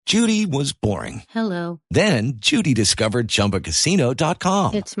Judy was boring. Hello. Then Judy discovered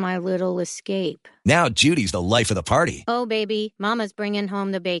ChumbaCasino.com. It's my little escape. Now Judy's the life of the party. Oh, baby, mama's bringing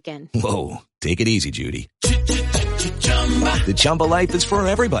home the bacon. Whoa, take it easy, Judy. The Chumba life is for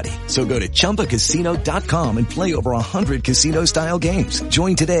everybody. So go to ChumbaCasino.com and play over 100 casino-style games.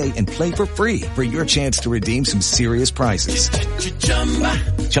 Join today and play for free for your chance to redeem some serious prizes.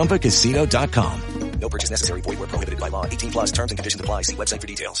 ChumbaCasino.com. No purchase necessary. Void where prohibited by law. 18 plus terms and conditions apply. See website for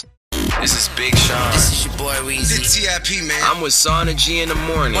details. This is Big Sean. This is your boy Weezy. This TIP, man. I'm with Sana G in the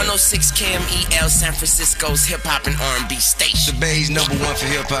morning. 106 KMEL, San Francisco's hip-hop and R&B station. The Bay's #1 for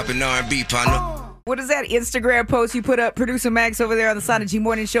hip-hop and R&B, partner. What is that Instagram post you put up, Producer Max, over there on the Sana G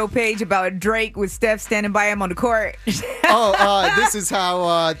Morning Show page about Drake with Steph standing by him on the court? This is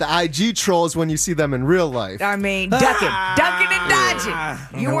how the IG trolls when you see them in real life. I mean, ducking and dodging.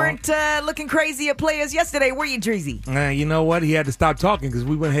 You weren't looking crazy at players yesterday, were you, Dreezy? You know what? He had to stop talking because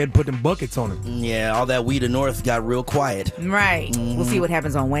we went ahead and put them buckets on him. Yeah, all that We the North got real quiet. Right. We'll see what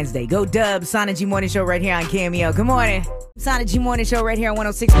happens on Wednesday. Go Dubs, Sana G Morning Show right here on KMEL. Good morning. Sana G Morning Show right here on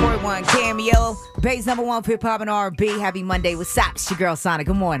 106.1 KMEL. Bay's #1 for hip-hop and R&B. Happy Monday. What's up? It's your girl, Sana.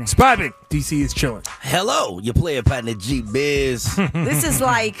 Good morning. Spiving. DC is chilling. Hello, your player partner G-Biz. This is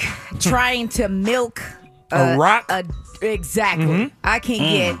like trying to milk a rock. Exactly. Mm-hmm. I can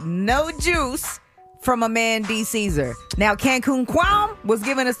get no juice from a man, D. Caesar. Now, Cancun Quam was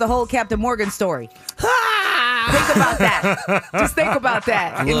giving us the whole Captain Morgan story. Think about that. Just think about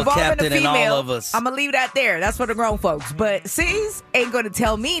that. Little Involving Captain a and female. all of us. I'm going to leave that there. That's for the grown folks. But C's ain't going to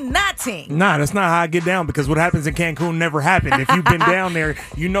tell me nothing. Nah, that's not how I get down because what happens in Cancun never happened. If you've been down there,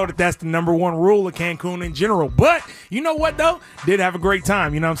 you know that's the #1 rule of Cancun in general. But you know what, though? Did have a great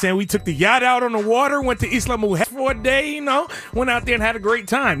time. You know what I'm saying? We took the yacht out on the water, went to Isla Mujer for a day, went out there and had a great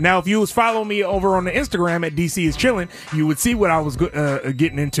time. Now, if you was following me over on the Instagram at DC is Chilling, you would see what I was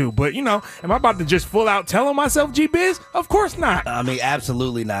getting into. But, am I about to just full out telling myself G-Biz? Of course not. I mean,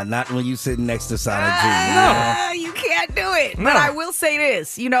 absolutely not. Not when you sitting next to Sana G. No, you can't do it. No. But I will say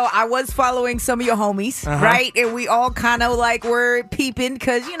this. I was following some of your homies, right? And we all kind of were peeping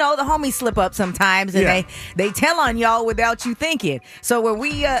because, the homies slip up sometimes and they tell on y'all without you thinking. So when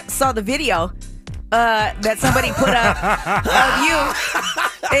we saw the video that somebody put up of you,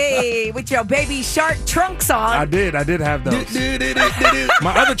 hey, with your baby shark trunks on. I did have those.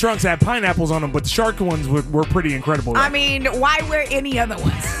 My other trunks had pineapples on them, but the shark ones were pretty incredible. I mean, why wear any other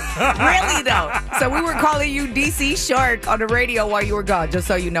ones? Really, though. So we were calling you DC Shark on the radio while you were gone, just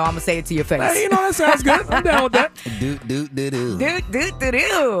so you know. I'm going to say it to your face. Hey, that sounds good. I'm down with that. Do.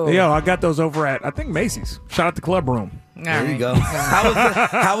 Yo, I got those over at, I think, Macy's. Shout out the club room. There you go.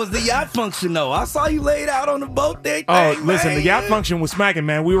 How was the yacht function, though? I saw you laid out on the boat there. Listen, the yacht function was smacking,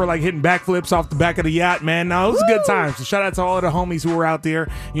 man. We were hitting backflips off the back of the yacht, man. No, it was a good time. So shout out to all of the homies who were out there,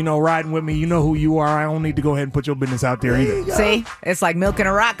 riding with me. You know who you are. I don't need to go ahead and put your business out there either. See? It's like milking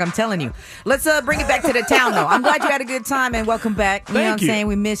a rock, I'm telling you. Let's bring it back to the town, though. I'm glad you had a good time and welcome back. You know what I'm saying?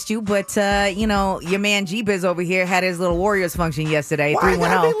 We missed you, but, your man G-Biz over here had his little Warriors function yesterday. Why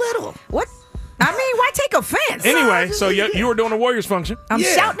 310. gotta be little? What? I mean, why take offense? Anyway, so you were doing a Warriors function. I'm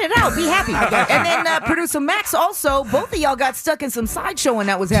shouting it out. Be happy. And then Producer Max also, both of y'all got stuck in some sideshowing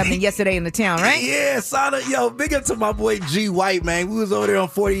that was happening yesterday in the town, right? Yeah, Sana. Yo, big up to my boy G White, man. We was over there on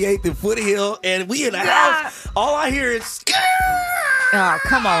 48th and Foothill, and we in the house. All I hear is... Oh,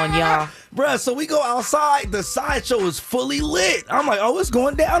 come on, y'all. Bruh, so we go outside. The sideshow is fully lit. I'm like, oh, it's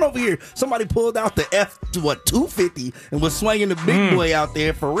going down over here. Somebody pulled out the F-250 and was swinging the big boy out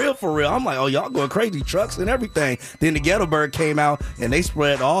there for real. I'm like, oh, y'all going crazy, trucks and everything. Then the Ghetto Bird came out and they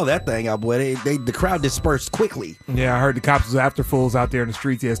spread all that thing out, boy. The crowd dispersed quickly. Yeah, I heard the cops was after fools out there in the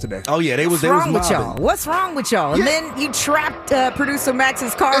streets yesterday. Oh yeah, What's wrong with y'all? What's wrong with y'all? And then you trapped Producer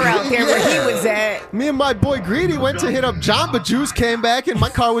Max's car out there where he was at. Me and my boy Greedy went to hit up Jamba Juice, came back, and my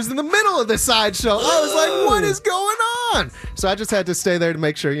car was in the middle of the sideshow. I was like, what is going on? So I just had to stay there to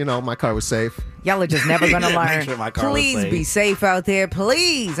make sure, my car was safe. Y'all are just never going to learn. Make sure my car was Please safe. be safe out there.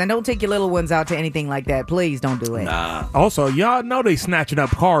 Please. And don't take your little ones out to anything like that. Please don't do it. Nah. Also, y'all know they snatching up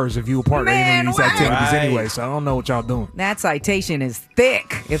cars if you were part of any of these activities Right. anyway, so I don't know what y'all doing. That citation is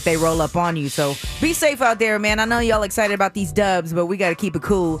thick if they roll up on you. So be safe out there, man. I know y'all excited about these dubs, but we got to keep it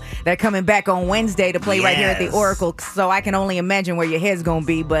cool. They're coming back on Wednesday to play right here at the Oracle, so I can only imagine where your head's going to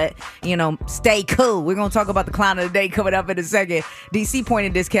be. But, stay cool. We're going to talk about the clown of the day coming up in a second. DC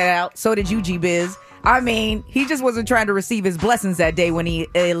pointed this cat out. So did you, G-Biz. I mean, he just wasn't trying to receive his blessings that day when he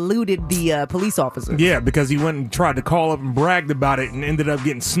eluded the police officer. Yeah, because he went and tried to call up and bragged about it and ended up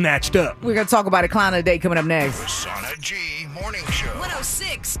getting snatched up. We're going to talk about a clown of the day coming up next. Sana G Morning Show.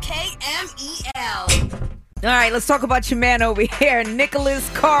 106 KMEL. All right, let's talk about your man over here, Nicholas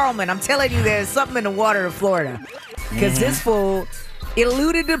Carlman. I'm telling you, there's something in the water of Florida. Because this fool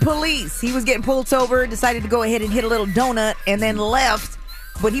eluded the police. He was getting pulled over, decided to go ahead and hit a little donut, and then left.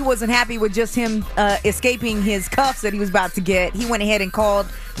 But he wasn't happy with just him escaping his cuffs that he was about to get. He went ahead and called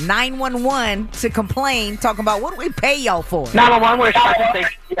 911 to complain, talking about, what do we pay y'all for? 911, we're starting.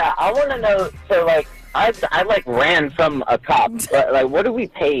 Yeah, I want to know, so, like, I ran from a cop. Like, what do we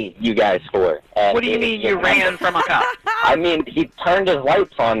pay you guys for? And what do you mean you ran from a cop? I mean, he turned his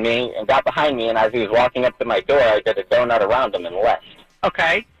lights on me and got behind me, and as he was walking up to my door, I did a donut around him and left.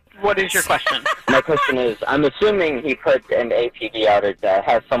 Okay. What is your question? My question is, I'm assuming he put an APD outage that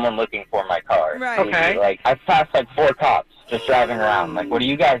has someone looking for my car. Right. Okay. Like, I've passed, like, 4 cops just driving around. Like, what are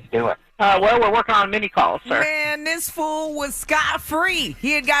you guys doing? Well, we're working on mini calls, sir. Man, this fool was scot-free.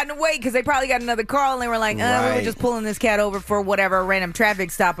 He had gotten away because they probably got another car, and they were like, we were just pulling this cat over for whatever, a random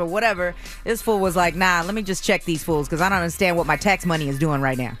traffic stop or whatever. This fool was like, nah, let me just check these fools because I don't understand what my tax money is doing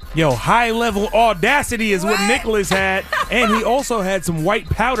right now. Yo, high-level audacity is what Nicholas had, and he also had some white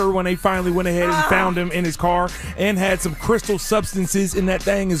powder when they finally went ahead and found him in his car, and had some crystal substances in that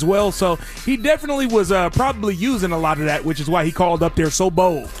thing as well. So he definitely was probably using a lot of that, which is why he called up there so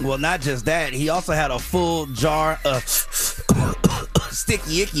bold. Well, not just that, he also had a full jar of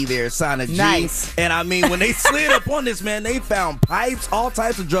sticky icky there, Sana G. Nice. And I mean, when they slid up on this, man, they found pipes, all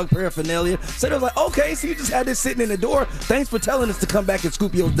types of drug paraphernalia. So they was like, okay, so you just had this sitting in the door. Thanks for telling us to come back and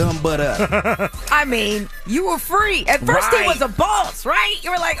scoop your dumb butt up. I mean, you were free. At first, he was a boss, right?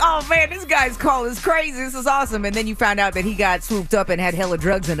 You were like, oh, man, this guy's call is crazy. This is awesome. And then you found out that he got swooped up and had hella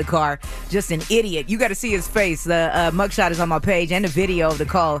drugs in the car. Just an idiot. You got to see his face. The mugshot is on my page and the video of the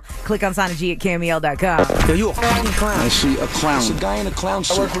call. Click on Sana G at KMEL.com. Yo, you a fucking clown. I see a clown. It's a guy in a clown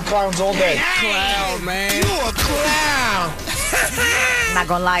suit. I work with clowns all day. Clown, man. You a clown. Not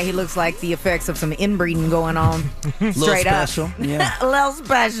gonna lie, he looks like the effects of some inbreeding going on. Straight up. Yeah. A little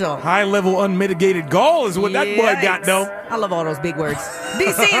special. High-level unmitigated gall is what that boy got, though. I love all those big words.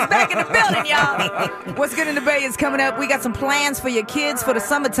 DC is back in the building, y'all. What's Good in the Bay is coming up. We got some plans for your kids for the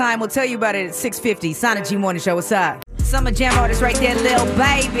summertime. We'll tell you about it at 6:50. Sana G Morning Show. What's up? Summer jam artist right there, Lil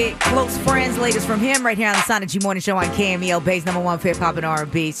Baby. Close friends, latest from him right here on the Sana G Morning Show on KMEL Bay's #1 for hip-hop and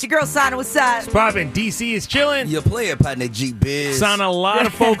R&B. It's your girl, Sana. What's up? Poppin', DC is chilling. Your player partner, G-Biz. Sana, a lot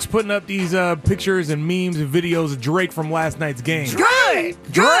of folks putting up these pictures and memes and videos of Drake from last night's game. Good.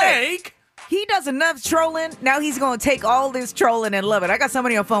 Drake? He does enough trolling. Now he's going to take all this trolling and love it. I got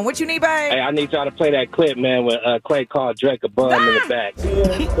somebody on phone. What you need, babe? Hey, I need y'all to play that clip, man, when Clay called Drake a bum in the back.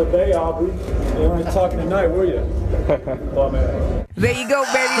 Yeah, the Bay, Aubrey. You weren't talking tonight, were you? Bum ass. There you go,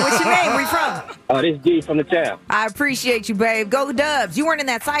 baby. What's your name? Where you from? This D from the town. I appreciate you, babe. Go Dubs. You weren't in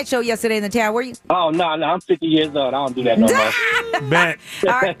that sideshow yesterday in the town, were you? Oh, no, I'm 50 years old. I don't do that no more. Bet.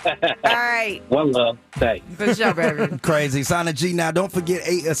 All right. One love. Thanks. For sure, baby. Crazy. Sana G. Now, don't forget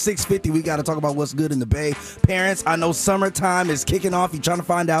 6:50. We got to talk about what's good in the Bay. Parents, I know summertime is kicking off. You're trying to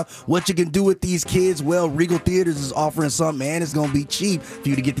find out what you can do with these kids. Well, Regal Theaters is offering something, and it's going to be cheap for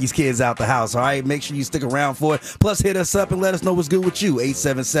you to get these kids out the house. All right, make sure you stick around for it. Plus, hit us up and let us know what's good with you.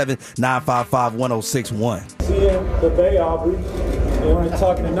 877-955-1061. See ya, the Bay, Aubrey. You weren't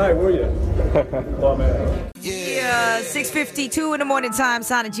talking tonight, were you? Bum ass. Yeah, 6:52 in the morning time.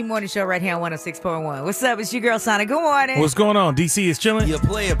 Sana G Morning Show right here on 106.1. What's up? It's your girl, Sana. Good morning. What's going on? DC is chilling. Your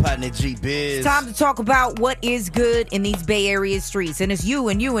player partner, G-Biz. It's time to talk about what is good in these Bay Area streets. And it's you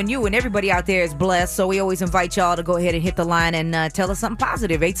and you and you and everybody out there is blessed. So we always invite y'all to go ahead and hit the line and tell us something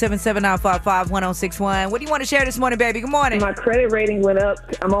positive. 877-955-1061. What do you want to share this morning, baby? Good morning. My credit rating went up.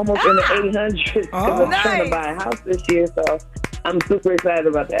 I'm almost in the 800s because I'm trying to buy a house this year. So I'm super excited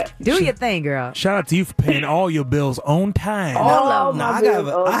about that. Do your thing, girl. Shout out to you for paying all your bills on time. All of them. No,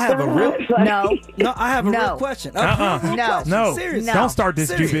 I have a real real question. No. Serious. Don't start this,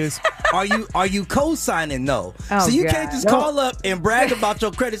 G-Biz. Are you co-signing no? Oh, so you God. can't just call up and brag about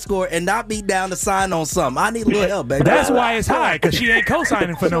your credit score and not be down to sign on something. I need a little help, baby. That's why it's high, because she ain't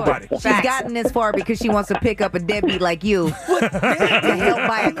co-signing for nobody. She's gotten this far because she wants to pick up a deadbeat like you to help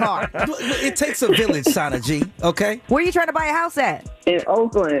buy a car. It takes a village, Sana G, okay? Where are you trying to buy a house at? In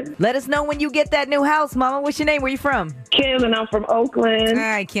Oakland. Let us know when you get that new house, Mama. What's your name? Where you from? Kim, and I'm from Oakland. All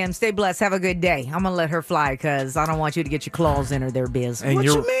right, Kim. Stay blessed. Have a good day. I'm going to let her fly because I don't want you to get your claws in her there, Biz. And What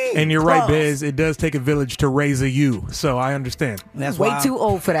you mean? And you're right, Claws. Biz. It does take a village to raise a you, so I understand. That's Way why too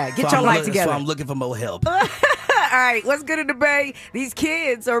old for that. Get so your I'm life look- together. So I'm looking for more help. All right, what's good in the Bay? These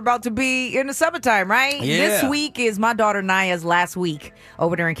kids are about to be in the summertime, right? Yeah. This week is my daughter Naya's last week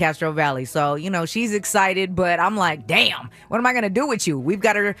over there in Castro Valley. So, she's excited, but I'm like, damn, what am I going to do with you? We've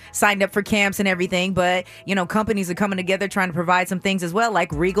got her signed up for camps and everything, but, companies are coming together trying to provide some things as well,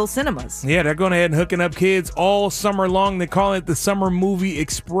 like Regal Cinemas. Yeah, they're going ahead and hooking up kids all summer long. They call it the Summer Movie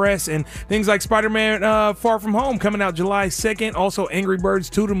Express, and things like Spider-Man Far From Home coming out July 2nd. Also, Angry Birds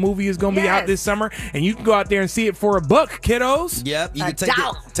 2, the movie, is going to be out this summer, and you can go out there and see it for $1, kiddos. Yep, you can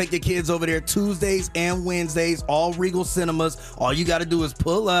take your kids over there Tuesdays and Wednesdays, all Regal Cinemas. All you got to do is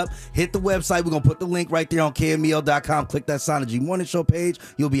pull up, hit the website. We're going to put the link right there on KMEL.com. Click that Sana G Morning Show page.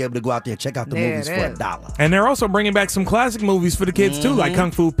 You'll be able to go out there and check out the movies for $1. And they're also bringing back some classic movies for the kids, too, like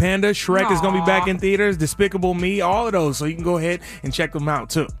Kung Fu Panda, Shrek is going to be back in theaters, Despicable Me, all of those. So you can go ahead and check them out,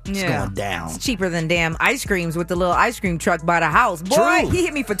 too. It's going down. It's cheaper than damn ice creams with the little ice cream truck by the house. Boy, True. he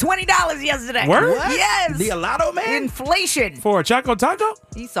hit me for $20 yesterday. Word? What? Yes. The Helado Man? Inflation. For a Choco Taco?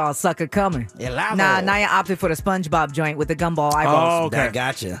 He saw a sucker coming. Helado. Nah, Naya opted for the SpongeBob joint with the gumball eyeballs. Oh, okay. That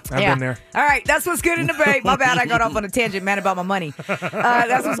gotcha. I've been there. All right, that's what's good in the Bay. My bad, I got off on a tangent, mad about my money.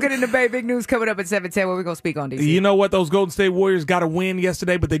 That's what's good in the Bay. Big news coming up at 7:10. What we going to speak on, DC? You know what? Those Golden State Warriors got a win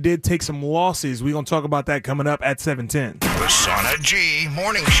yesterday, but they did take some losses. We're going to talk about that coming up at 7:10. The Sana G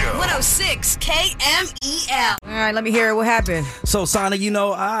Morning Show. 106 KMEL. All right, let me hear it. What happened? So, Sana,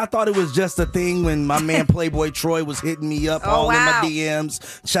 I thought it was just a thing when my man Playboy Troy was hitting me up in my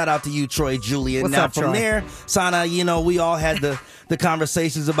DMs. Shout out to you, Troy Julian. What's now, up, from Troy? there, Sana, we all had the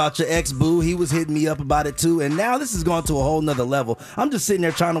conversations about your ex-boo. He was hitting me up about it, too. And now this is going to a whole nother level. I'm just sitting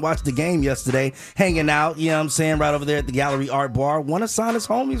there trying to watch the game yesterday, hanging out, right over there at the Gallery Art Bar. One of Sana's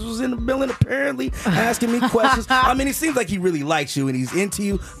homies was in the building, apparently, asking me questions. I mean, it seems like he really likes you and he's into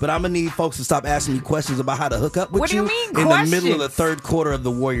you, but I'm going to need folks to stop asking me questions about how to hook up with What do you mean, in questions? the middle of the third quarter of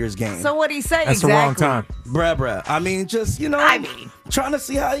the Warriors game. So what he say That's exactly? the wrong time. Bruh. I mean, just, trying to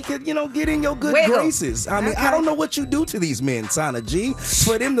see how he could, get in your good Wiggle. graces. I mean, I don't know what you do to these men, Sana G.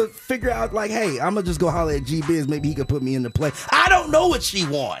 For them to figure out, like, hey, I'm going to just go holler at G-Biz. Maybe he could put me into play. I don't know what she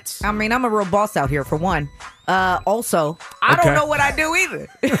wants. I mean, I'm a real boss out here, for one. Also, I don't know what I do either.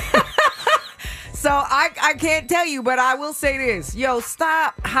 So I can't tell you, but I will say this. Yo,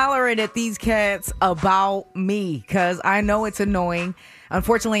 stop hollering at these cats about me, because I know it's annoying.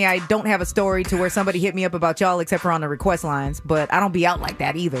 Unfortunately, I don't have a story to where somebody hit me up about y'all except for on the request lines, but I don't be out like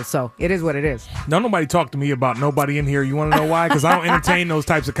that either, so it is what it is. Don't nobody talk to me about nobody in here. You want to know why? Because I don't entertain those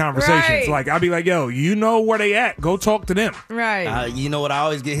types of conversations. Right. Like, I'll be like, yo, you know where they at. Go talk to them. Right. You know what I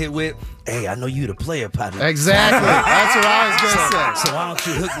always get hit with? Hey, I know you the player, partner. Exactly. That's what I was going to say. So why don't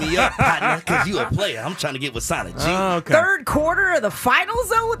you hook me up, partner? Because you a player. I'm trying to get with Sana G. Okay. Third quarter of the finals,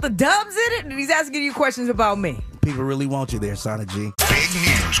 though, with the Dubs in it, and he's asking you questions about me. People really want you there, Sana G. Big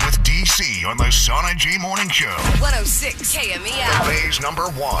news with DC on the Sana G Morning Show. 106 KMEL. The Bay's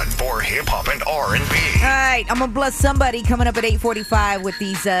 #1 for hip hop and R&B. All right, I'm going to bless somebody coming up at 8:45 with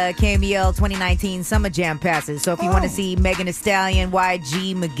these KMEL 2019 Summer Jam passes. So if you want to see Megan Thee Stallion,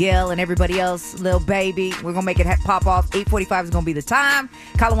 YG, Miguel, and everybody else, Lil Baby, we're going to make it pop off. 8:45 is going to be the time.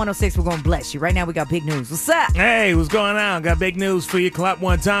 Caller 106, we're going to bless you. Right now, we got big news. What's up? Hey, what's going on? Got big news for you. Clap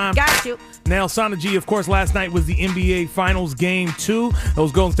one time. Got you. Now, Sana G, of course, last night was the NBA Finals Game 2.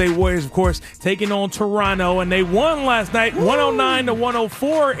 Those Golden State Warriors, of course, taking on Toronto, and they won last night,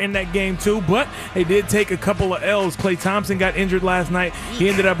 109-104 in that Game 2, but they did take a couple of L's. Klay Thompson got injured last night. He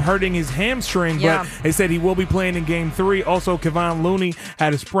ended up hurting his hamstring, but they said he will be playing in Game 3. Also, Kevon Looney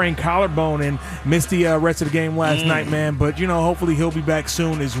had a sprained collarbone and missed the rest of the game last night, man, but, hopefully he'll be back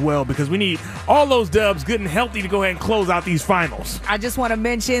soon as well, because we need all those dubs good and healthy to go ahead and close out these finals. I just want to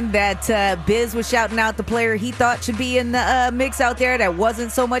mention that Biz was shouting out the player he thought should be in the mix out there that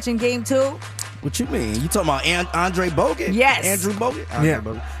wasn't so much in Game 2. What you mean? You talking about Andre Bogut? Yes. Andrew Bogut?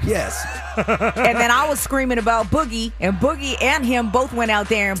 Bogut. Yes. And then I was screaming about Boogie, and Boogie and him both went out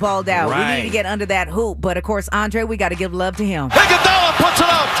there and balled out. Right. We need to get under that hoop. But, of course, Andre, we got to give love to him. Iguodala puts it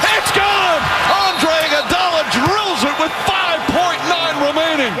up. It's gone. Andre Iguodala drills it with 5.9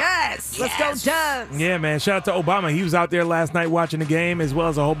 remaining. Yes. Let's go, Dubs. Yeah, man. Shout out to Obama. He was out there last night watching the game, as well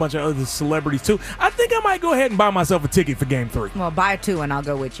as a whole bunch of other celebrities, too. I think I might go ahead and buy myself a ticket for Game 3. Well, buy 2, and I'll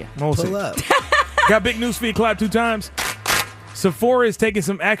go with you. We'll see. Pull up. Got big news for you. Clap 2 times. Sephora is taking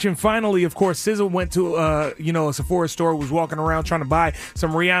some action finally. Of course, SZA went to a Sephora store, was walking around trying to buy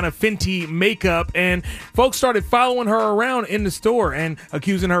some Rihanna Fenty makeup, and folks started following her around in the store and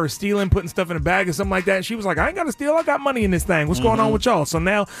accusing her of stealing, putting stuff in a bag or something like that. And she was like, I ain't gonna steal, I got money in this thing. What's going on with y'all? So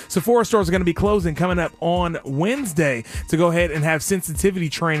now Sephora stores are gonna be closing coming up on Wednesday to go ahead and have sensitivity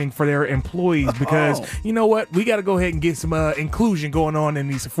training for their employees, because you know what? We gotta go ahead and get some inclusion going on in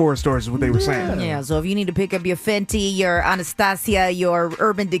these Sephora stores, is what they were saying. Yeah, so if you need to pick up your Fenty, your Anastasia, your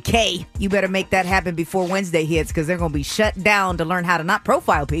Urban Decay, you better make that happen before Wednesday hits, because they're going to be shut down to learn how to not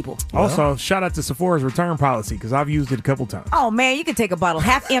profile people. Also, shout out to Sephora's return policy, because I've used it a couple times. Oh, man, you can take a bottle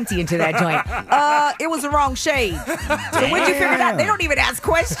half empty into that joint. It was the wrong shade. So when'd you figure it out? They don't even ask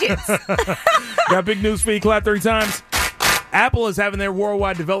questions. Got big news for you. Clap 3 times. Apple is having their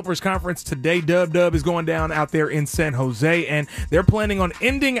Worldwide Developers Conference today. Dub is going down out there in San Jose, and they're planning on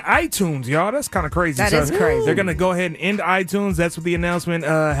ending iTunes, y'all. That's kind of crazy. That is crazy. They're going to go ahead and end iTunes. That's what the announcement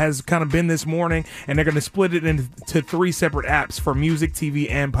has kind of been this morning, and they're going to split it into 3 separate apps for music, TV,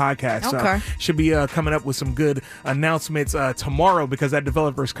 and podcasts. Okay. So should be coming up with some good announcements tomorrow, because that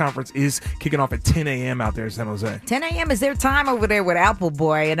Developers Conference is kicking off at 10 a.m. out there in San Jose. 10 a.m. is their time over there with Apple,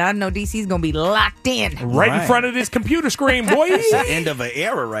 boy, and I know DC's going to be locked in. Right in front of this computer screen, boy. It's the end of an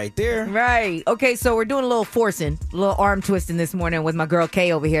era right there. Right. Okay, so we're doing a little forcing, a little arm twisting this morning with my girl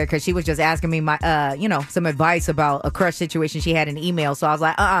Kay over here, because she was just asking me my, some advice about a crush situation she had in email. So I was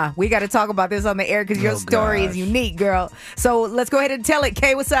like, we got to talk about this on the air, because your story is unique, girl. So let's go ahead and tell it.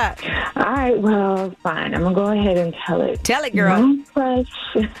 Kay, what's up? All right, well, fine. I'm going to go ahead and tell it. Tell it, girl. My crush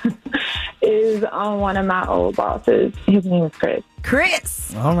is on one of my old bosses. His name is Chris.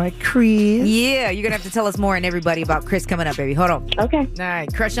 Chris. All right, Chris. Yeah, you're going to have to tell us more and everybody about Chris coming up, baby. Hold on. Okay. All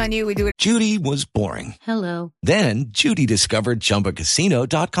right, crush on you. We do it. Judy was boring. Hello. Then Judy discovered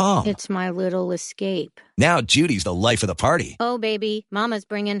ChumbaCasino.com. It's my little escape. Now Judy's the life of the party. Oh, baby, mama's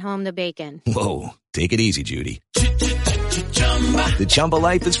bringing home the bacon. Whoa, take it easy, Judy. The Chumba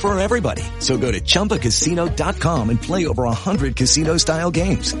life is for everybody. So go to ChumbaCasino.com and play over 100 casino-style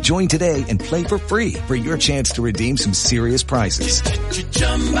games. Join today and play for free for your chance to redeem some serious prizes.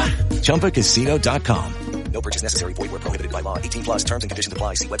 ChumbaCasino.com. No purchase necessary. Void where prohibited by law. 18 plus terms and conditions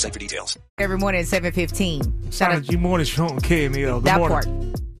apply. See website for details. Every morning at 7:15. Shout out to Morning Show on KML. That part.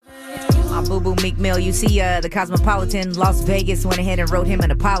 My boo-boo Meek Mill. You see, the Cosmopolitan Las Vegas went ahead and wrote him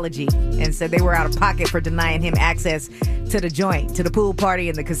an apology and said they were out of pocket for denying him access to the joint, to the pool party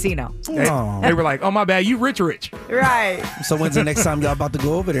and the casino. They were like, oh, my bad, you rich. Right. So when's the next time y'all about to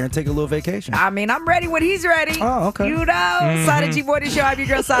go over there and take a little vacation? I mean, I'm ready when he's ready. Oh, okay. You know, Sada G Morning Show. I'm your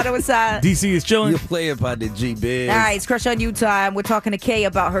girl, Sada with Sada. DC is chilling. You play about the G-Biz. All right, it's Crush on You time. We're talking to Kay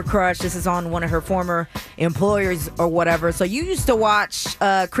about her crush. This is on one of her former employers or whatever. So you used to watch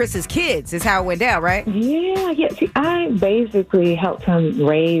Chris's kids, is how it went down, right? Yeah. See, I basically helped him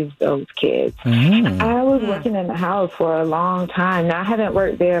raise those kids. I was working in the house for a long time. Now, I haven't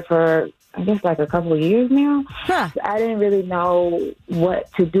worked there for, I guess, like a couple of years now. I didn't really know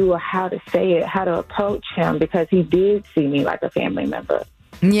what to do or how to say it, how to approach him, because he did see me like a family member.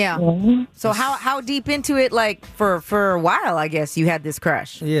 Yeah. So how deep into it, like for a while, I guess, you had this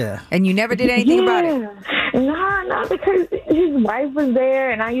crush? Yeah. And you never did anything about it? No, because his wife was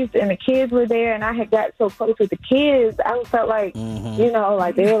there, and and the kids were there, and I had got so close with the kids, I felt like,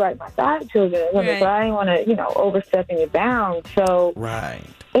 like they were like my godchildren, so I didn't want to, overstep any bounds. So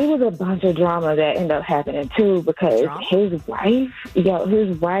it was a bunch of drama that ended up happening too, because his wife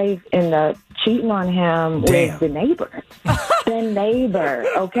ended up cheating on him with the neighbor. The neighbor,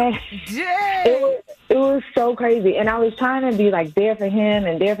 okay? It was so crazy. And I was trying to be like there for him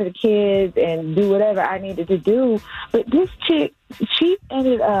and there for the kids and do whatever I needed to do. But this chick, she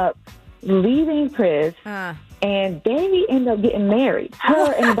ended up leaving Chris. And they ended up getting married.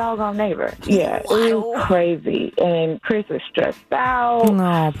 Her and the doggone neighbor. Yeah, it was crazy. And Chris was stressed out.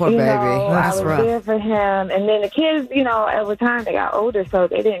 Oh, poor baby. That's I was there for him. And then the kids, over time they got older, so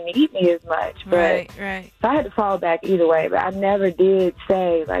they didn't need me as much. But right. So I had to fall back either way. But I never did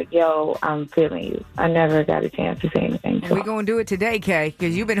say, like, yo, I'm feeling you. I never got a chance to say anything to We're going to do it today, Kay,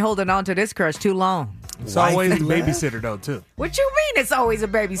 because you've been holding on to this crush too long. It's always a babysitter, though, too. What you mean it's always a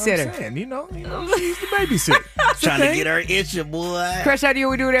babysitter? I'm saying, she's the babysitter. Trying to get her itchy, boy. Crush on You,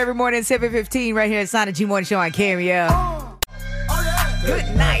 we do it every morning at 7:15 right here at Sonic G Morning Show on KML.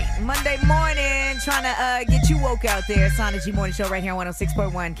 Good night. Monday morning, trying to get you woke out there. Sonic G Morning Show right here on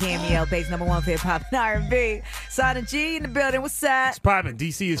 106.1 KML, base number 1 for hip-hop and R&B. Sonic G in the building. What's up? It's popping.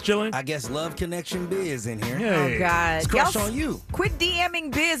 DC is chilling. I guess Love Connection Biz in here. Hey. Oh, God. It's Crush on You. Quit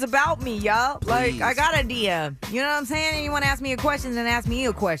DMing Biz about me, y'all. Please. Like, I got a DM. You know what I'm saying? And you want to ask me a question, then ask me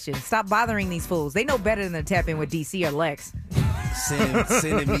a question. Stop bothering these fools. They know better than to tap in with DC or Lex.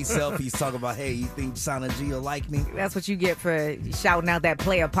 sending me selfies talking about, hey, you think Sana G will like me? That's what you get for shouting out that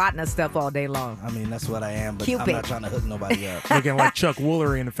player partner stuff all day long. I mean, that's what I am, but Cupid. I'm not trying to hook nobody up. Looking like Chuck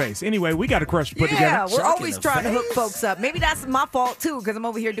Woolery in the face. Anyway, we got a crush to put together. Yeah, we're Chuck always in the trying to hook face. folks up. Maybe that's my fault, too, because I'm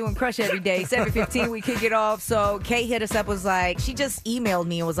over here doing crush every day. 7:15, we kick it off. So Kay hit us up, was like, she just emailed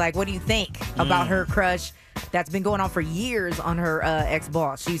me and was like, what do you think about her crush that's been going on for years on her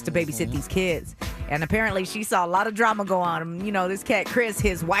ex-boss? She used to babysit these kids. And apparently she saw a lot of drama go on. You know, this cat, Chris,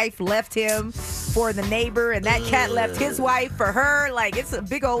 his wife left him for the neighbor, and that cat left his wife for her. Like, it's a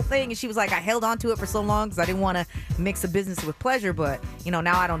big old thing. And she was like, I held on to it for so long because I didn't want to mix the business with pleasure. But, you know,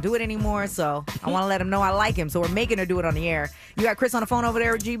 now I don't do it anymore. So I want to let him know I like him. So we're making her do it on the air. You got Chris on the phone over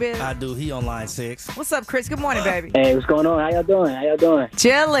there with G-Biz? I do. He on line 6. What's up, Chris? Good morning, baby. Hey, what's going on? How y'all doing?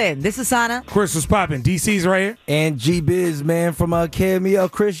 Chilling. This is Sana. Chris was popping. DC's right here. And G-Biz, man, from KMEL.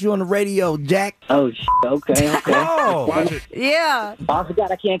 Chris, you on the radio, Jack. Oh, okay. Oh. Watch it. Yeah. Oh, I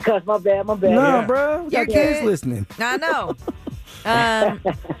forgot I can't cuss. My bad. No, Yeah. bro. You're Got kids good. listening. I know.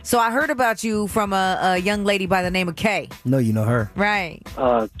 So I heard about you from a young lady by the name of Kay. No, you know her. Right.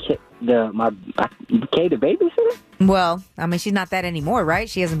 Kay, the babysitter? Well, I mean, she's not that anymore, right?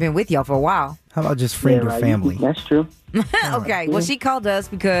 She hasn't been with y'all for a while. How about just friend Yeah, or right. family? That's true. Okay. Well, she called us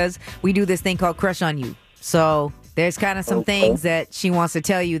because we do this thing called Crush on You. So there's kind of some things that she wants to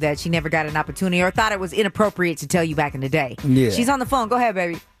tell you that she never got an opportunity or thought it was inappropriate to tell you back in the day. Yeah. She's on the phone. Go ahead,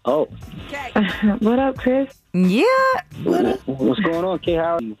 baby. Oh. What up, Chris? Yeah. What's going on, Kay?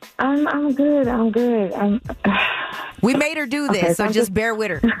 How are you? I'm good. We made her do this, Okay, so I'm just bear with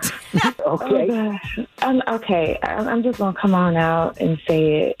her. Okay. Oh, gosh. I'm just gonna come on out and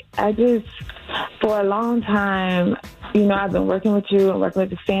say it. For a long time, you know, I've been working with you and working with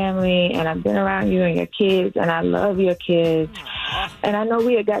the family, and I've been around you and your kids, and I love your kids. And I know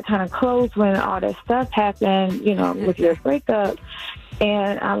we had got kind of close when all that stuff happened, you know, with your breakup.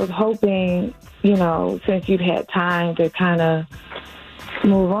 And I was hoping, you know, since you'd had time to kind of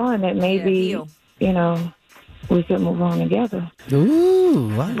move on, that maybe, you know, we could move on together.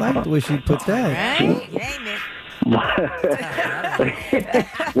 Ooh, I like the way she put that.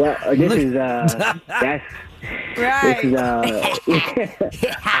 Well, this is that's right. This is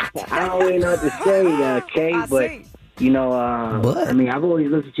I don't really know what to say, Kay, but you know, I mean, I've always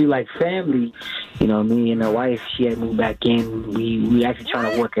looked at you like family. You know, me and my wife, she had moved back in. We actually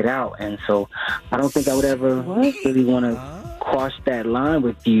trying to work it out, and so I don't think I would ever really want to cross that line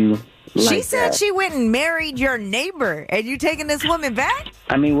with you. She said she went and married your neighbor, and you taking this woman back?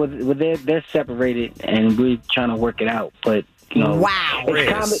 I mean, they're separated, and we're trying to work it out. But you know, wow,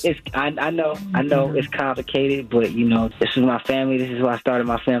 I know it's complicated, but you know, this is my family. This is who I started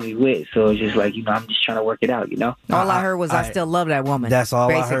my family with. So it's just like, you know, I'm just trying to work it out. You know, all I heard was I still love that woman. That's all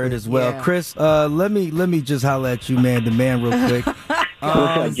basically. I heard as well. Yeah. Chris, let me just holler at you, man, the man, real quick.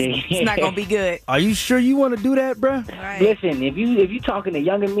 It's not gonna be good. Are you sure you want to do that, bro? Right. Listen, if you talking to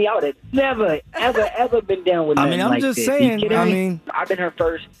younger me, I would have never, ever been down with. I mean, I'm like just this. saying. You kidding I me? mean, I've been her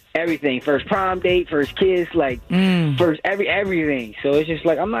first everything, first prom date, first kiss, like first everything. So it's just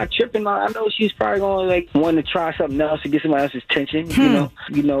like I'm not tripping. I know she's probably gonna like want to try something else to get somebody else's attention.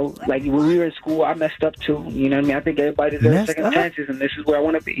 You know, like when we were in school, I messed up too. You know what I mean? I think everybody deserves second chances, and this is where I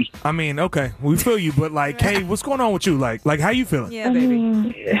want to be. I mean, okay, we feel you, but like, hey, what's going on with you? Like how you feeling? Yeah, baby.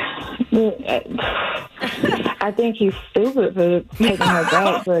 I think he's stupid for taking her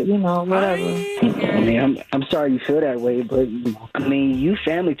back, but you know, whatever. I mean, I'm sorry you feel that way, but I mean, you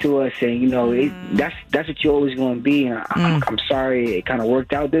family to us, and you know, that's what you're always going to be. And I'm sorry it kind of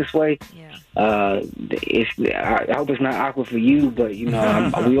worked out this way. I hope it's not awkward for you, but you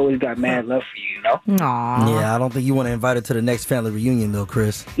know, we always got mad love for you. You know? Aww. Yeah, I don't think you want to invite her to the next family reunion, though,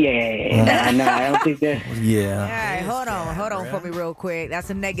 Chris. Yeah, no, I don't think that. Yeah. All right, hold on for me real quick. That's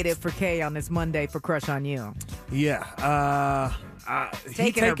a negative for Kay on this Monday for Crush on You. Yeah.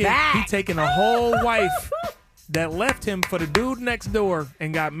 Taking her back. He taking a whole wife that left him for the dude next door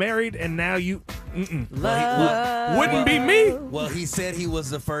and got married, and now you wouldn't be me. Well, he said he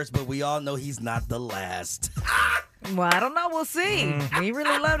was the first, but we all know he's not the last. Well, I don't know. We'll see. We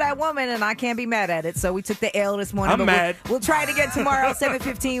really love that woman, and I can't be mad at it. So we took the L this morning. I'm mad. We'll try it again tomorrow,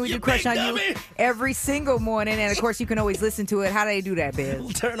 7:15. We do Crush on You every single morning. And, of course, you can always listen to it. How do they do that,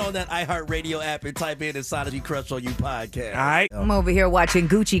 Biz? Turn on that iHeartRadio app and type in Inside of Crush on You podcast. All right. I'm over here watching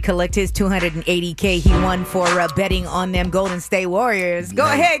Gucci collect his $280K he won for betting on them Golden State Warriors. Go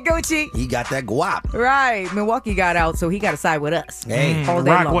ahead, Gucci. He got that guap. Right. Milwaukee got out, so he got to side with us. Hey. All day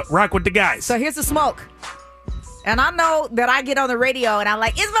long. Rock with the guys. So here's the smoke. And I know that I get on the radio and I'm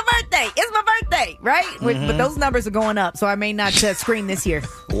like, it's my birthday, right? But those numbers are going up, so I may not scream this year.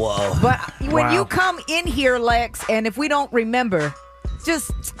 Whoa. But when you come in here, Lex, and if we don't remember,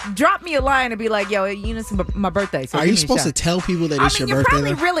 just drop me a line and be like, yo, it's my birthday. So are you supposed to tell people that it's your birthday? You're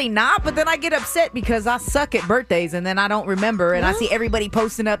probably though? really not, but then I get upset because I suck at birthdays and then I don't remember. And I see everybody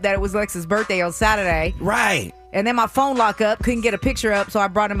posting up that it was Lex's birthday on Saturday. Right. And then my phone locked up, couldn't get a picture up, so I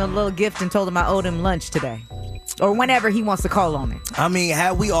brought him a little gift and told him I owed him lunch today. Or whenever he wants to call on me. I mean,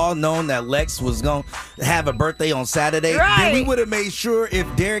 had we all known that Lex was going to have a birthday on Saturday, then we would have made sure if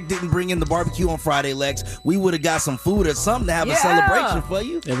Derek didn't bring in the barbecue on Friday, Lex, we would have got some food or something to have a celebration for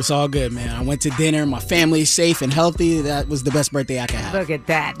you. It was all good, man. I went to dinner. My family's safe and healthy. That was the best birthday I could have. Look at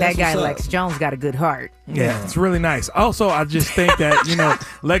that. That guy, Lex Jones, got a good heart. Yeah, it's really nice. Also, I just think that,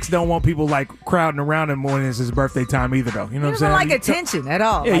 Lex don't want people like crowding around him when it's his birthday time either, though. You know what I'm saying? He doesn't like attention at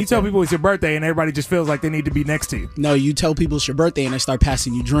all. Yeah, you tell people it's your birthday and everybody just feels like they need to be next to you. No, you tell people it's your birthday and they start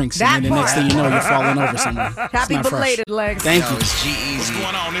passing you drinks. And then the next thing you know, you're falling over somewhere. Happy belated, Lex. Thank you. It's G-Eazy. What's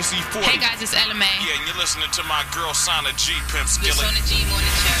going on? This E40. Hey, guys, it's Ella May. Yeah, and you're listening to my girl, Sana G, Pimp Skillet. This on the G Morning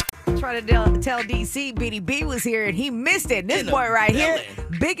Show. Try to tell DC BDB was here and he missed it. This boy right here,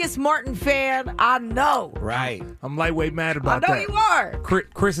 biggest Martin fan I know. Right. I'm lightweight mad about I know that. you are.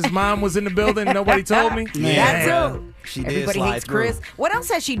 Chris's mom was in the building. Nobody told me. That too. She did Everybody slide hates through. Chris. What else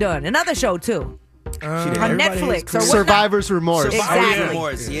has she done? Another show too. On Netflix. Or Survivor's Remorse. Exactly.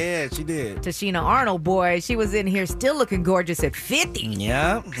 Remorse. Yeah, she did. Tashina Arnold, boy, she was in here still looking gorgeous at 50.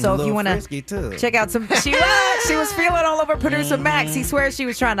 Yeah. So if you want to check out some, she was feeling all over producer Max. He swears she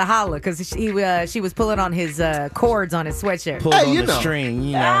was trying to holler because she was pulling on his cords on his sweatshirt. Pulled on the string,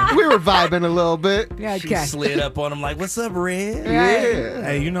 We were vibing a little bit. Yeah, She slid up on him like, what's up, Red? Yeah.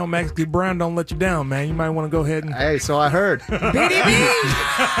 Hey, Max D. Brown don't let you down, man. You might want to go ahead and... Hey, so I heard.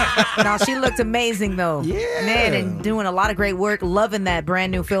 No, she looked amazing, though. Yeah. Man, and doing a lot of great work. Loving that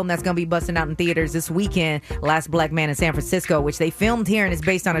brand new film that's going to be busting out in theaters this weekend, Last Black Man in San Francisco, which they filmed here and is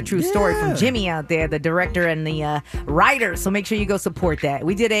based on a true story from Jimmy out there, the director and the writer. So make sure you go support that.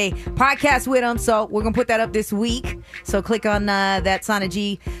 We did a podcast with him, so we're going to put that up this week. So click on that Sana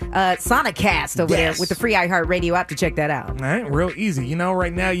G Sonacast over there with the free iHeartRadio app to check that out. All right, real easy.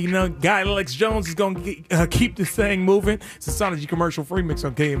 Right now, guy Lex Jones is going to keep this thing moving. It's a Sana G commercial free mix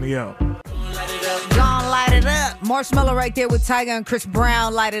on KMEL. Gonna light it up. Marshmello right there with Tyga and Chris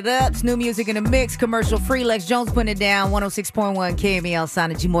Brown. Light it up. It's new music in the mix. Commercial free. Lex Jones putting it down. 106.1 KMEL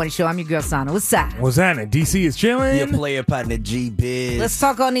Sana G Morning Show. I'm your girl Sana. What's up? What's happening? DC is chilling. Your player partner G-Biz. Let's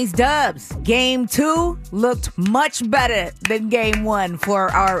talk on these dubs. Game 2 looked much better than Game 1 for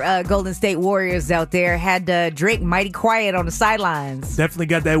our Golden State Warriors out there. Had Drake mighty quiet on the sidelines. Definitely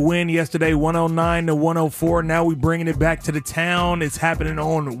got that win yesterday, 109-104. Now we bringing it back to the town. It's happening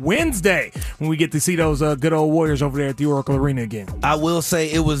on Wednesday when we get to see those good old Warriors over there at the Oracle Arena again. I will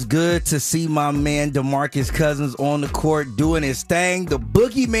say it was good to see my man DeMarcus Cousins on the court doing his thing. The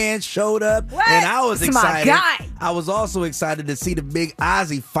boogeyman showed up, and I was excited. My guy. I was also excited to see the big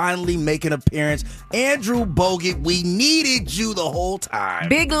Ozzy finally make an appearance. Andrew Bogut, we needed you the whole time.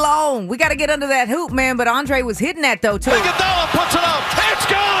 Big loan. We got to get under that hoop, man, but Andre was hitting that, though, too. Iguodala puts it up. It's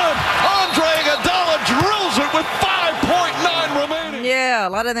good. Andre Iguodala drills it with 5.9 remaining. Yeah, a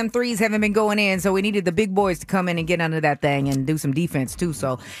lot of them threes haven't been going in, so we needed the big boys to come in and get under that thing and do some defense, too.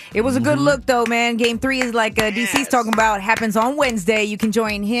 So it was a good look, though, man. Game 3 is like DC's talking about, happens on Wednesday. You can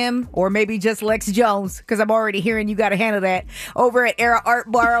join him or maybe just Lex Jones, because I'm already hearing you got to handle that over at Era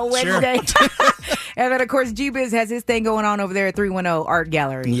Art Bar on Wednesday. And then, of course, G-Biz has his thing going on over there at 310 Art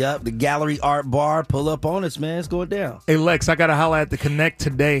Gallery. Yep, the Gallery Art Bar. Pull up on us, man. It's going down. Hey, Lex, I got to holla at the Connect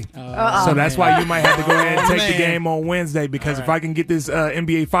today. So that's why you might have to go ahead and take the game on Wednesday, because if I can get this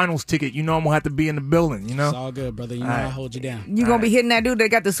NBA Finals ticket, I'm going to have to be in the building, It's all good, brother. I'll hold you down. You going to be hitting that dude that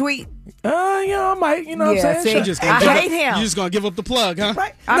got the suite? I might. You know what I'm saying? I hate him. You just going to give up the plug, huh?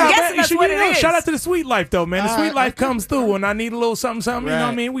 Right. I'm guessing that's what it is. Shout out to the Sweet Life, though, man. The Sweet Life comes through when I need a little something, you know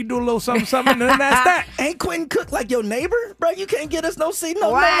what I mean? We do a little something, and then that's that. Ain't Quentin Cook like your neighbor? Bro, you can't get us no seat,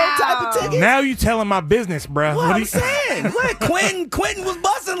 no type of ticket. Now you telling my business, bro. What I'm saying? What? Quentin was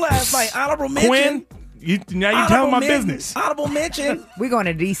busting last night. Honorable mention. Now you telling my business. Honorable mention. We're going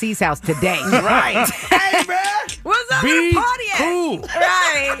to DC's house today. Right. Hey, bro. What's up Be with the party at? cool.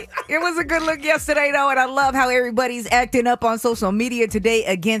 Right. It was a good look yesterday, though, and I love how everybody's acting up on social media today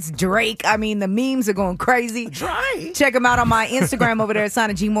against Drake. I mean, the memes are going crazy. Drake. Check them out on my Instagram over there at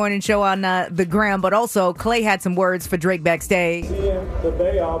Sana G Morning Show on the gram. But also, Clay had some words for Drake backstage. See you in the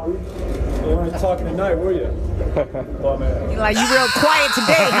Bay, Aubrey. You weren't talking tonight, were you? Well, man. You're like, you real quiet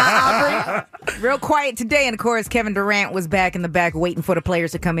today, huh, Aubrey? Real quiet today. And, of course, Kevin Durant was back in the back waiting for the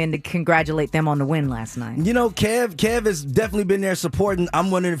players to come in to congratulate them on the win last night. You know, Kev has definitely been there supporting.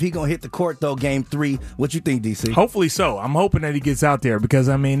 I'm wondering if he's going to hit the court, though, game 3. What you think, DC? Hopefully so. I'm hoping that he gets out there because,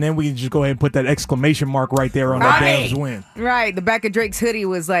 I mean, then we can just go ahead and put that exclamation mark right there on that Cavs win. Right. The back of Drake's hoodie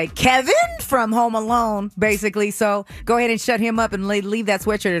was like, Kevin from Home Alone, basically. So go ahead and shut him up and leave that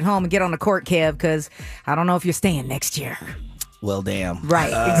sweatshirt at home and get on the court, Kev, because I don't know if you're staying next year. Well, damn. Right,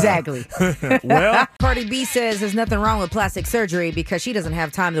 exactly. Well, Cardi B says there's nothing wrong with plastic surgery because she doesn't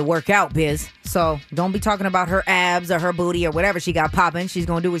have time to work out, Biz. So don't be talking about her abs or her booty or whatever she got popping. She's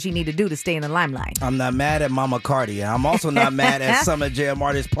going to do what she need to do to stay in the limelight. I'm not mad at Mama Cardi. I'm also not mad at Summer Jam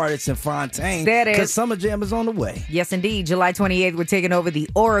artist Partisan Fontaine. That is. Because Summer Jam is on the way. Yes, indeed. July 28th, we're taking over the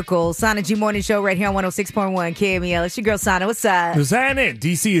Oracle Sana G Morning Show right here on 106.1 KMEL. It's your girl, Sana. What's up? What's happening?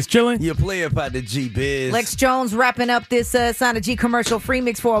 DC is chilling. You play about the G-Biz. Lex Jones wrapping up this Sana G commercial free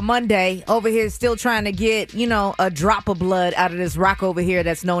mix for a Monday. Over here still trying to get, a drop of blood out of this rock over here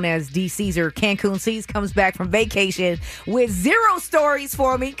that's known as DC's or Cancun Seas. Comes back from vacation with 0 stories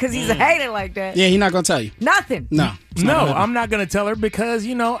for me because he's a hater like that. Yeah, he's not going to tell you. Nothing. No. I'm not going to tell her because,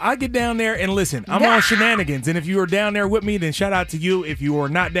 I get down there and listen, I'm on shenanigans. And if you were down there with me, then shout out to you. If you were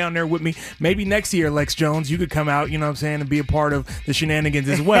not down there with me, maybe next year, Lex Jones, you could come out, and be a part of the shenanigans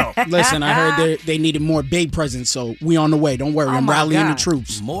as well. Listen, I heard they needed more Babe presents, so we on the way. Don't worry. I'm rallying the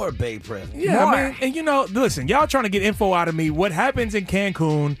troops. More Babe presents. Yeah, I mean, and listen, y'all trying to get info out of me. What happens in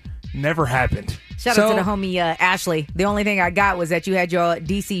Cancun never happened. Shout out to the homie Ashley. The only thing I got was that you had your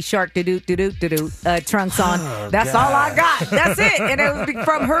DC Shark trunks on. That's all I got. That's it. And it was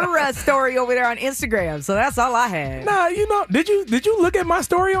from her story over there on Instagram. So that's all I had. Nah, did you look at my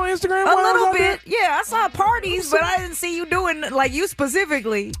story on Instagram? A little bit. Yeah, I saw parties, but I didn't see you doing like you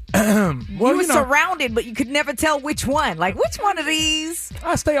specifically. You were surrounded, but you could never tell which one. Like, which one of these?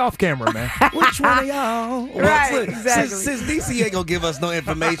 I stay off camera, man. Which one of y'all? Right, Well, exactly. Since DC ain't gonna give us no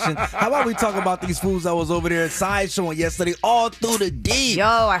information, how about we talk about these fools that was over there at Sideshows yesterday all through the D? Yo,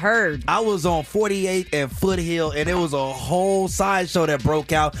 I heard. I was on 48 and Foothill, and it was a whole sideshow that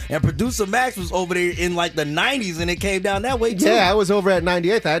broke out. And producer Max was over there in like the 90s, and it came down that way too. Yeah, I was over at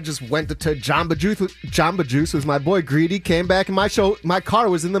 98th. I just went to Jamba Juice with my boy Greedy. Came back, and my car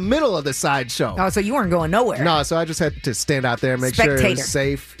was in the middle of the sideshow. Oh, so you weren't going nowhere? No, so I just had to stand out there and make sure it was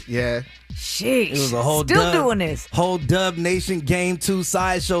safe. Yeah. Sheesh. It was a whole doing this. Whole Dub Nation Game 2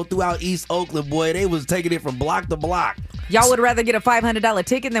 sideshow throughout East Oakland, boy. They was taking it from block to block. Y'all would rather get a $500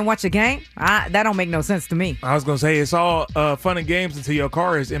 ticket than watch a game? That don't make no sense to me. I was going to say, it's all fun and games until your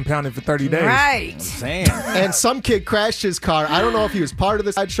car is impounded for 30 days. Right. Damn. And some kid crashed his car. I don't know if he was part of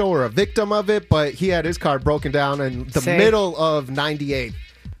the sideshow or a victim of it, but he had his car broken down in the middle of 98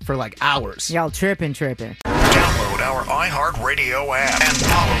 for like hours. Y'all tripping. Download our iHeartRadio app and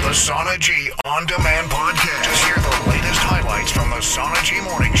follow the Sana G On Demand podcast to hear the latest highlights from the Sana G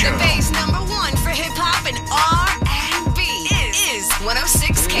Morning Show. The base #1 for hip hop and R&B is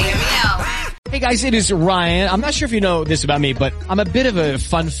 106 KMEL. Hey guys, it is Ryan. I'm not sure if you know this about me, but I'm a bit of a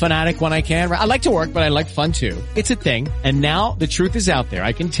fun fanatic when I can. I like to work, but I like fun too. It's a thing. And now the truth is out there.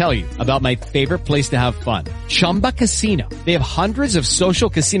 I can tell you about my favorite place to have fun. Chumba Casino. They have hundreds of social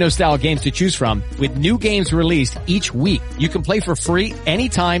casino style games to choose from with new games released each week. You can play for free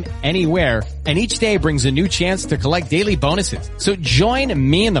anytime, anywhere. And each day brings a new chance to collect daily bonuses. So join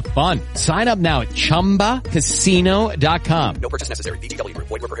me in the fun. Sign up now at ChumbaCasino.com. No purchase necessary. VGW Group.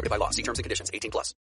 Void where prohibited by law. See terms and conditions. 18+.